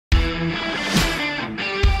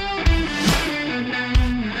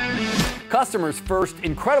Customers first,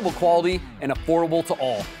 incredible quality, and affordable to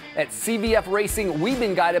all. At CVF Racing, we've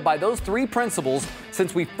been guided by those three principles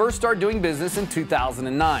since we first started doing business in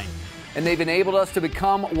 2009. And they've enabled us to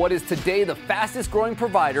become what is today the fastest growing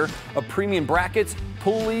provider of premium brackets,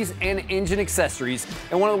 pulleys, and engine accessories,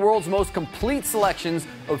 and one of the world's most complete selections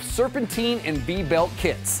of serpentine and V-belt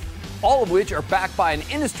kits, all of which are backed by an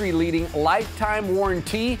industry-leading lifetime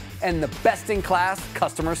warranty and the best-in-class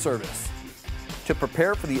customer service. To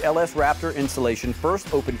prepare for the LS Wraptor installation,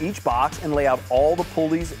 first open each box and lay out all the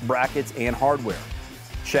pulleys, brackets, and hardware.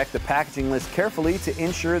 Check the packaging list carefully to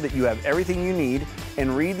ensure that you have everything you need,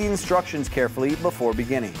 and read the instructions carefully before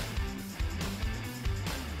beginning.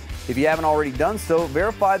 If you haven't already done so,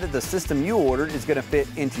 verify that the system you ordered is going to fit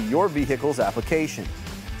into your vehicle's application.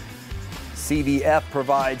 CVF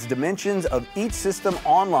provides dimensions of each system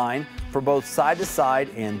online for both side-to-side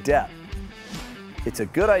and depth. It's a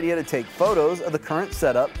good idea to take photos of the current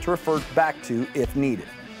setup to refer back to if needed.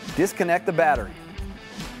 Disconnect the battery.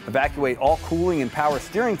 Evacuate all cooling and power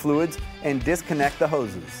steering fluids and disconnect the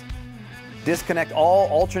hoses. Disconnect all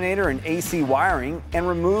alternator and AC wiring and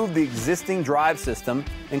remove the existing drive system,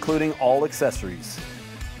 including all accessories.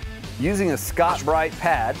 Using a Scotch-Brite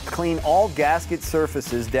pad, clean all gasket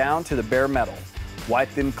surfaces down to the bare metal. Wipe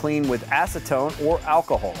them clean with acetone or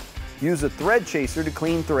alcohol. Use a thread chaser to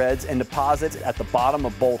clean threads and deposits at the bottom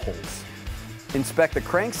of bolt holes. Inspect the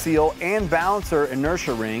crank seal and balancer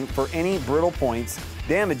inertia ring for any brittle points,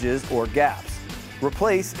 damages, or gaps.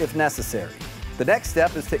 Replace if necessary. The next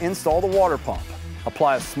step is to install the water pump.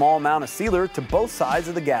 Apply a small amount of sealer to both sides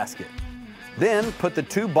of the gasket. Then put the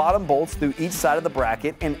two bottom bolts through each side of the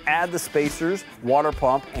bracket and add the spacers, water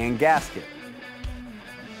pump, and gasket.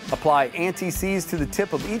 Apply anti-seize to the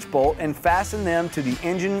tip of each bolt and fasten them to the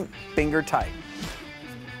engine finger tight.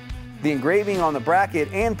 The engraving on the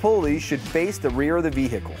bracket and pulley should face the rear of the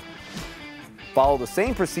vehicle. Follow the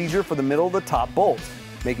same procedure for the middle of the top bolts,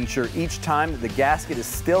 making sure each time that the gasket is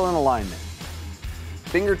still in alignment.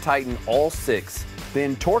 Finger tighten all 6,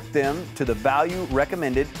 then torque them to the value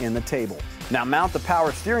recommended in the table. Now mount the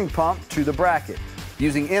power steering pump to the bracket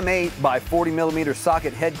using M8 by 40mm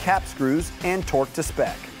socket head cap screws and torque to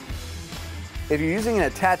spec. If you're using an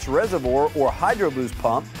attached reservoir or hydro boost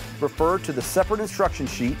pump, refer to the separate instruction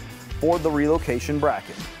sheet for the relocation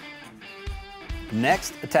bracket.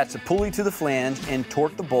 Next, attach the pulley to the flange and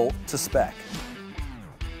torque the bolt to spec.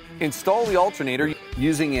 Install the alternator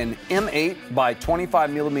using an M8 by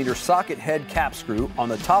 25mm socket head cap screw on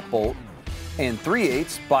the top bolt and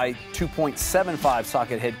 3/8 by 2.75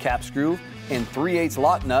 socket head cap screw and 3/8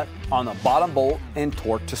 lock nut on the bottom bolt and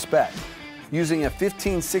torque to spec. Using a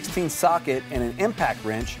 15/16 socket and an impact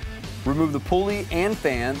wrench, remove the pulley and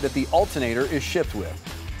fan that the alternator is shipped with.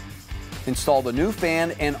 Install the new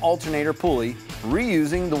fan and alternator pulley,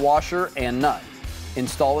 reusing the washer and nut.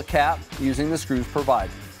 Install the cap using the screws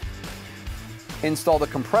provided. Install the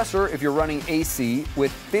compressor if you're running AC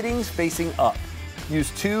with fittings facing up.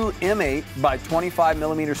 Use two M8 by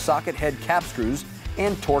 25mm socket head cap screws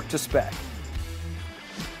and torque to spec.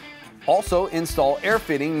 Also install air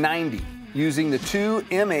fitting 90 using the two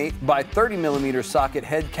M8 by 30mm socket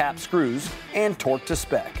head cap screws and torque to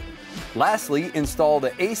spec. Lastly, install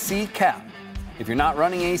the AC cap. If you're not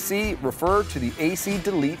running AC, refer to the AC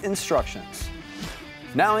delete instructions.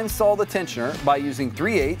 Now install the tensioner by using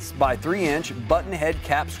 3/8 by 3-inch button head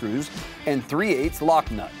cap screws and 3/8 lock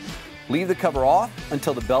nut. Leave the cover off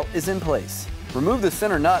until the belt is in place. Remove the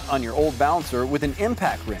center nut on your old balancer with an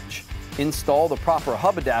impact wrench. Install the proper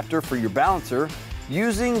hub adapter for your balancer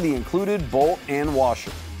using the included bolt and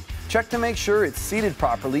washer. Check to make sure it's seated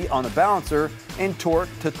properly on the balancer and torque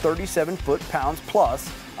to 37 foot-pounds plus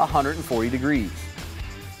 140 degrees.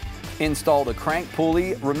 Install the crank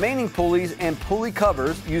pulley, remaining pulleys, and pulley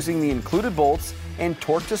covers using the included bolts and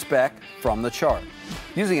torque to spec from the chart.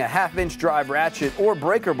 Using a 1/2-inch drive ratchet or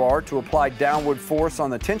breaker bar to apply downward force on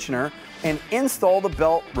the tensioner, and install the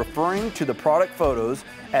belt referring to the product photos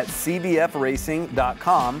at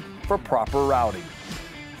cvfracing.com for proper routing.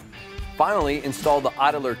 Finally, install the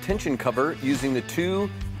idler tension cover using the two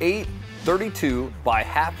 8/32 by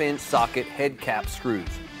 1/2-inch socket head cap screws.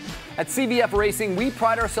 At CVF Racing, we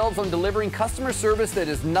pride ourselves on delivering customer service that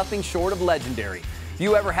is nothing short of legendary. If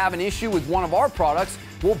you ever have an issue with one of our products,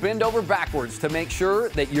 we'll bend over backwards to make sure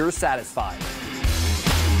that you're satisfied.